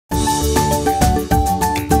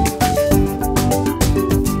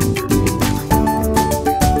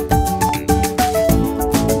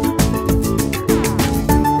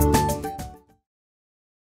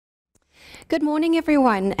Good morning,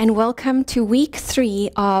 everyone, and welcome to week 3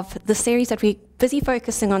 of the series that we're busy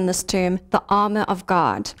focusing on this term, the armor of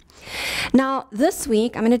God. Now, this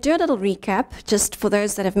week, I'm going to do a little recap, just for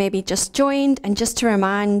those that have maybe just joined, and just to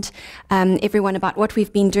remind everyone about what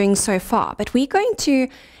we've been doing so far. But we're going to,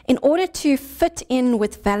 in order to fit in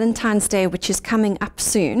with Valentine's Day, which is coming up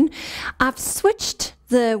soon, I've switched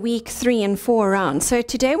the week 3 and 4 around. So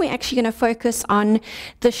today we're actually going to focus on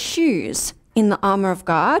the shoes in the armor of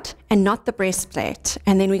God and not the breastplate.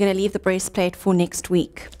 And then we're going to leave the breastplate for next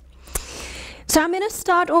week. So I'm going to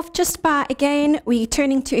start off just by, again, we're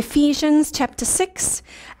turning to Ephesians chapter 6,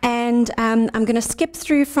 and I'm going to skip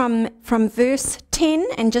through from verse 10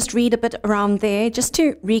 and just read a bit around there, just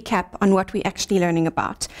to recap on what we're actually learning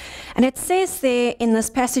about. And it says there in this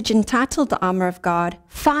passage entitled The Armor of God,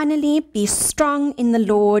 "Finally, be strong in the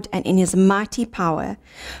Lord and in his mighty power.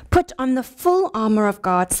 Put on the full armor of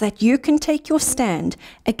God so that you can take your stand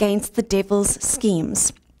against the devil's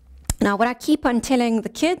schemes." Now, what I keep on telling the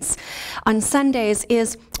kids on Sundays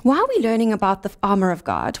is, why are we learning about the armor of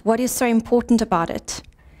God? What is so important about it?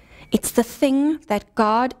 It's the thing that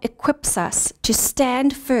God equips us to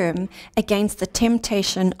stand firm against the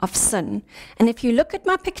temptation of sin. And if you look at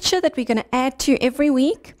my picture that we're going to add to every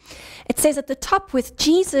week, it says at the top, with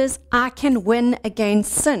Jesus, I can win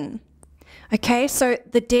against sin. Okay, so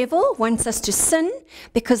the devil wants us to sin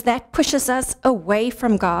because that pushes us away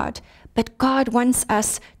from God. But God wants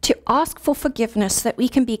us to ask for forgiveness so that we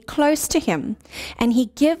can be close to him. And he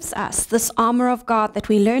gives us this armor of God that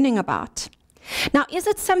we're learning about. Now, is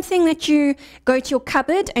it something that you go to your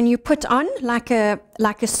cupboard and you put on like a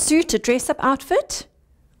suit, a dress-up outfit?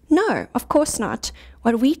 No, of course not.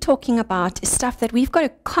 What we're talking about is stuff that we've got to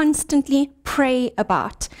constantly pray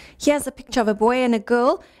about. Here's a picture of a boy and a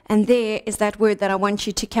girl, and there is that word that I want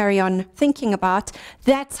you to carry on thinking about.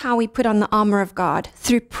 That's how we put on the armor of God,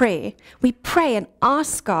 through prayer. We pray and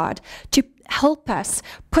ask God to help us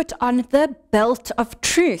put on the belt of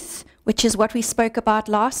truth, which is what we spoke about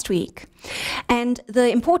last week. And the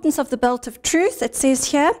importance of the belt of truth, it says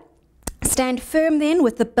here, "Stand firm then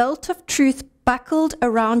with the belt of truth buckled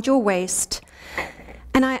around your waist."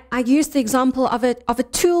 And I use the example of a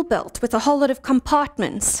tool belt with a whole lot of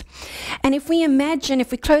compartments. And if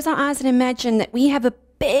we close our eyes and imagine that we have a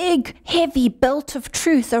big, heavy belt of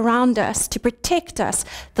truth around us to protect us,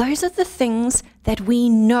 those are the things that we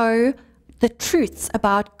know, the truths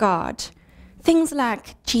about God. Things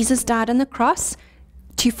like Jesus died on the cross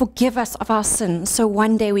to forgive us of our sins, so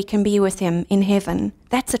one day we can be with him in heaven.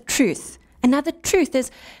 That's a truth. Another truth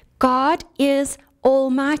is God is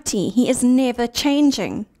almighty. He is never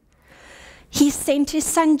changing. He sent his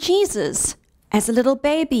son Jesus as a little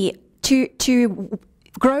baby to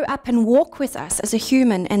grow up and walk with us as a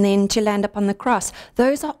human, and then to land up on the cross.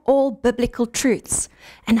 Those are all biblical truths.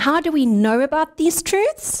 And how do we know about these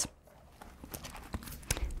truths?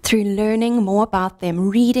 Through learning more about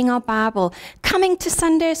them, reading our Bible, coming to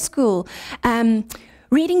Sunday school,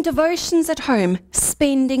 reading devotions at home,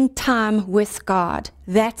 spending time with God.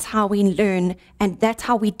 That's how we learn, and that's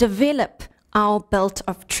how we develop our belt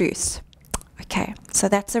of truth. Okay, so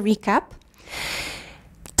that's a recap.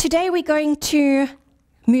 Today we're going to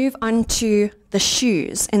move on to the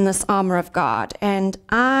shoes in this armor of God, and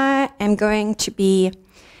I am going to be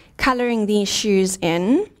coloring these shoes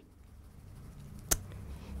in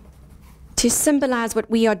to symbolize what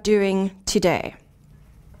we are doing today.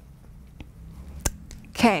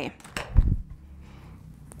 Okay.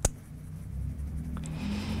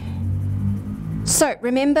 So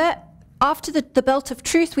remember, after the belt of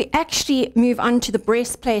truth, we actually move on to the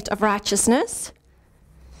breastplate of righteousness.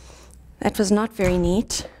 That was not very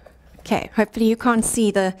neat. Okay, hopefully you can't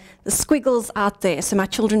see the squiggles out there, so my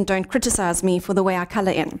children don't criticize me for the way I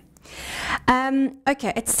color in.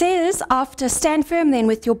 Okay, it says, after, stand firm then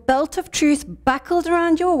with your belt of truth buckled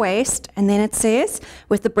around your waist, and then it says,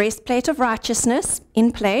 with the breastplate of righteousness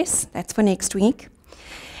in place, that's for next week,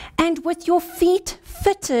 and with your feet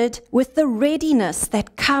fitted with the readiness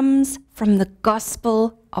that comes from the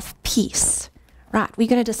gospel of peace. Right, we're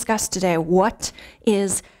going to discuss today what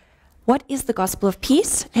is the gospel of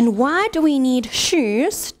peace, and why do we need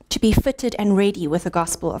shoes to be fitted and ready with the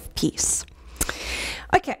gospel of peace.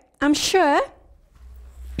 Okay, I'm sure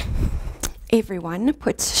everyone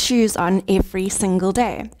puts shoes on every single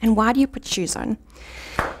day. And why do you put shoes on?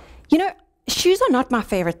 You know, shoes are not my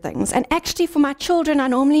favorite things. And actually for my children, I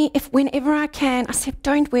normally, whenever I can, I say,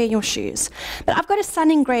 don't wear your shoes. But I've got a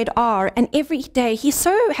son in grade R, and every day he's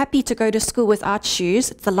so happy to go to school without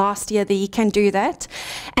shoes. It's the last year that he can do that.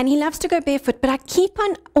 And he loves to go barefoot. But I keep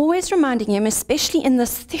on always reminding him, especially in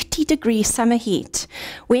this 30-degree summer heat,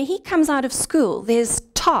 where he comes out of school, there's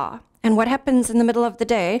tar And what happens in the middle of the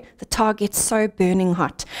day? The tar gets so burning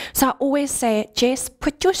hot. So I always say, Jess,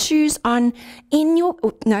 put your shoes in your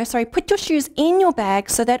bag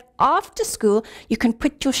so that after school you can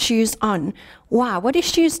put your shoes on. Why? What do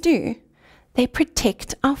shoes do? They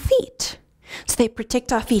protect our feet. So they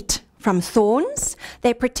protect our feet from thorns.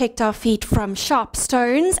 They protect our feet from sharp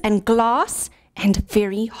stones and glass and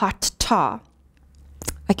very hot tar.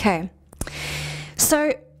 Okay.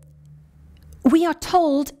 So we are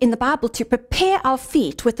told in the Bible to prepare our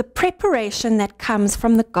feet with the preparation that comes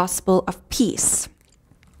from the gospel of peace.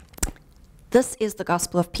 This is the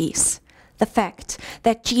gospel of peace. The fact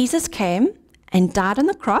that Jesus came and died on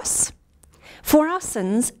the cross for our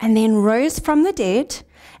sins and then rose from the dead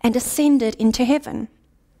and ascended into heaven.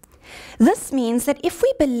 This means that if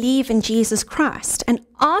we believe in Jesus Christ and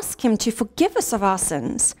ask him to forgive us of our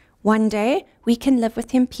sins, one day we can live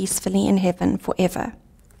with him peacefully in heaven forever.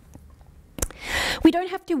 We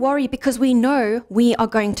don't have to worry because we know we are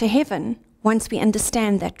going to heaven once we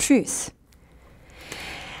understand that truth.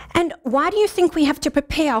 And why do you think we have to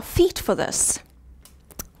prepare our feet for this?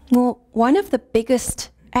 Well, one of the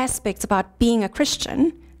biggest aspects about being a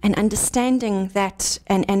Christian and understanding that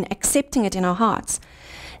and accepting it in our hearts,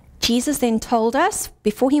 Jesus then told us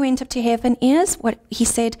before he went up to heaven is what he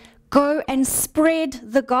said, go and spread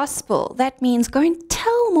the gospel. That means go and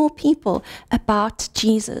tell more people about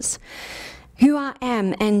Jesus, who I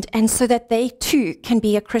am, and so that they too can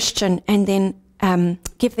be a Christian and then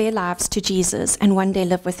give their lives to Jesus and one day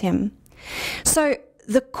live with him. So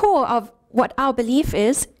the core of what our belief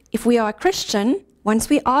is, if we are a Christian, once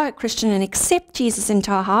we are a Christian and accept Jesus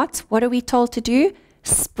into our hearts, what are we told to do?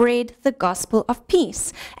 Spread the gospel of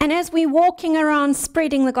peace. And as we're walking around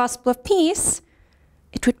spreading the gospel of peace,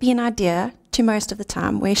 it would be an idea to most of the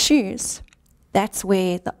time wear shoes. That's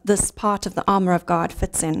where this part of the armor of God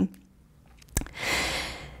fits in.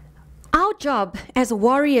 Our job as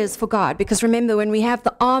warriors for God, because remember when we have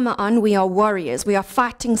the armor on, we are warriors. We are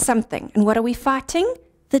fighting something. And what are we fighting?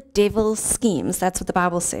 The devil's schemes. That's what the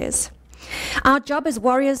Bible says. Our job as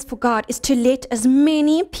warriors for God is to let as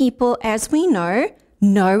many people as we know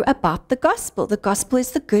about the gospel. The gospel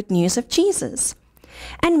is the good news of Jesus.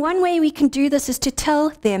 And one way we can do this is to tell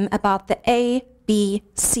them about the A, B,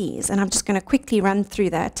 C's. And I'm just going to quickly run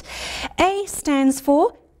through that. A stands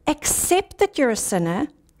for accept that you're a sinner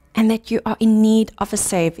and that you are in need of a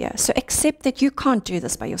Savior. So accept that you can't do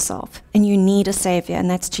this by yourself and you need a Savior, and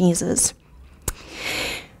that's Jesus.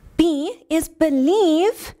 B is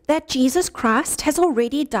believe that Jesus Christ has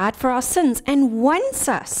already died for our sins and wants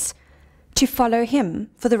us to follow him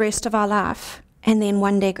for the rest of our life and then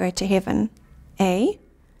one day go to heaven. A,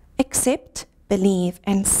 accept, believe,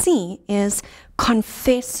 and C is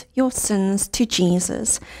confess your sins to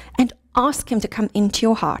Jesus and ask him to come into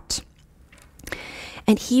your heart,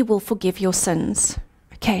 and he will forgive your sins.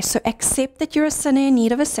 Okay, so accept that you're a sinner in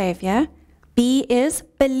need of a Savior. B is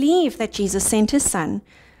believe that Jesus sent his Son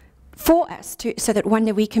for us so that one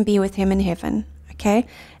day we can be with him in heaven. Okay,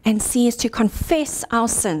 and C is to confess our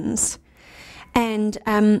sins and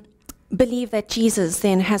believe that Jesus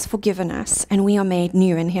then has forgiven us and we are made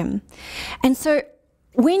new in him. And so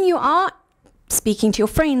when you are speaking to your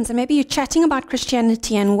friends and maybe you're chatting about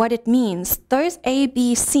Christianity and what it means, those A,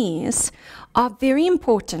 B, C's are very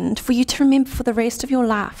important for you to remember for the rest of your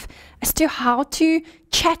life as to how to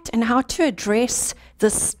chat and how to address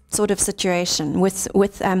this sort of situation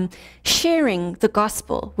with sharing the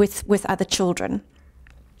gospel with other children.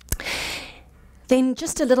 Then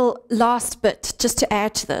just a little last bit just to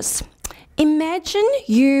add to this. Imagine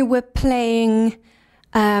you were playing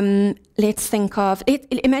let's think of it.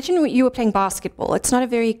 Imagine you were playing basketball. It's not a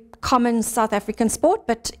very common South African sport,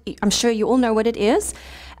 but I'm sure you all know what it is.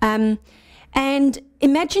 And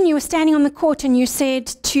imagine you were standing on the court and you said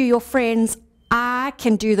to your friends, I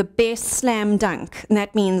can do the best slam dunk. And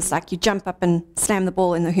that means like you jump up and slam the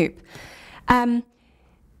ball in the hoop. And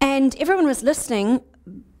everyone was listening,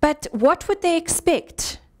 but what would they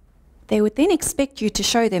expect? They would then expect you to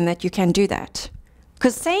show them that you can do that.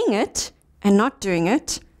 Because saying it and not doing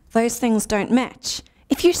it, those things don't match.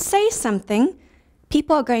 If you say something,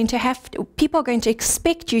 people are going to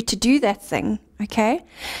expect you to do that thing, okay?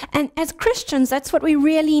 And as Christians, that's what we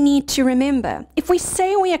really need to remember. If we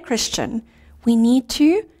say we are Christian, we need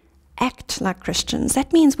to act like Christians.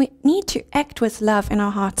 That means we need to act with love in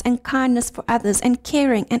our hearts and kindness for others and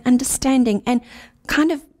caring and understanding and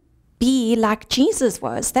kind of be like Jesus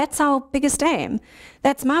was. That's our biggest aim.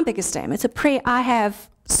 That's my biggest aim. It's a prayer I have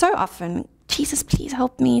so often. Jesus, please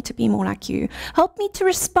help me to be more like you. Help me to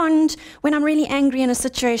respond when I'm really angry in a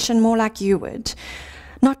situation more like you would.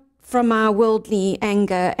 Not from our worldly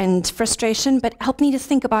anger and frustration, but help me to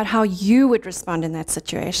think about how you would respond in that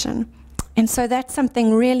situation. And so that's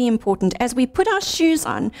something really important. As we put our shoes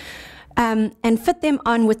on and fit them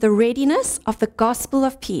on with the readiness of the gospel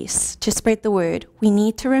of peace to spread the word, we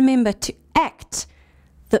need to remember to act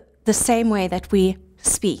the same way that we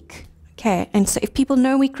speak. Okay, and so if people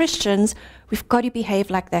know we're Christians, we've got to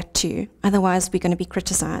behave like that too. Otherwise, we're going to be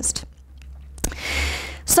criticized.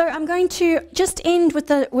 So I'm going to just end with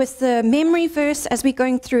the memory verse as we're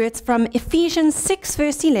going through. It's from Ephesians 6,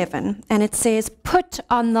 verse 11, and it says, "Put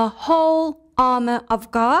on the whole armor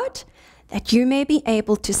of God, that you may be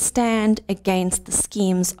able to stand against the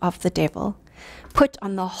schemes of the devil." Put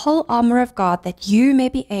on the whole armor of God, that you may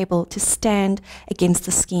be able to stand against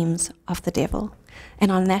the schemes of the devil.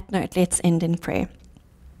 And on that note, let's end in prayer.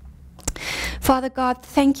 Father God,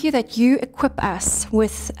 thank you that you equip us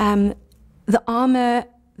with the armor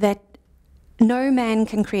that no man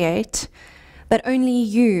can create, but only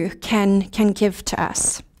you can give to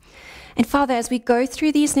us. And Father, as we go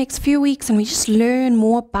through these next few weeks and we just learn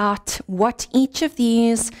more about what each of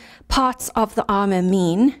these parts of the armor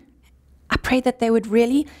mean, I pray that they would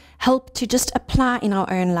really help to just apply in our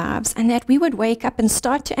own lives, and that we would wake up and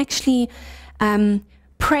start to actually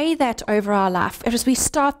pray that over our life as we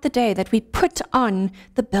start the day, that we put on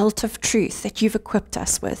the belt of truth that you've equipped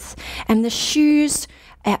us with, and the shoes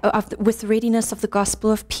with readiness of the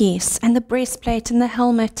gospel of peace, and the breastplate and the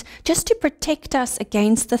helmet, just to protect us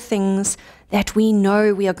against the things that we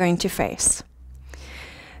know we are going to face.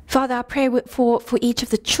 Father, I pray for each of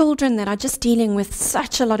the children that are just dealing with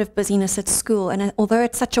such a lot of busyness at school. And although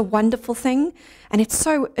it's such a wonderful thing, and it's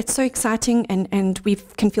so exciting, and we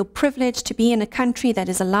can feel privileged to be in a country that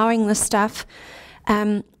is allowing this stuff.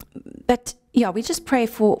 But yeah, we just pray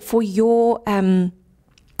for your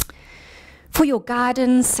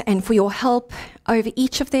guidance and for your help over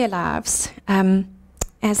each of their lives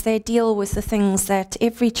as they deal with the things that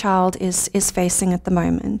every child is facing at the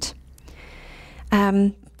moment.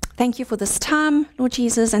 Thank you for this time, Lord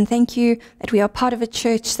Jesus, and thank you that we are part of a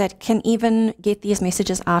church that can even get these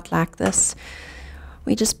messages out like this.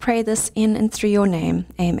 We just pray this in and through your name.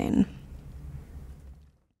 Amen.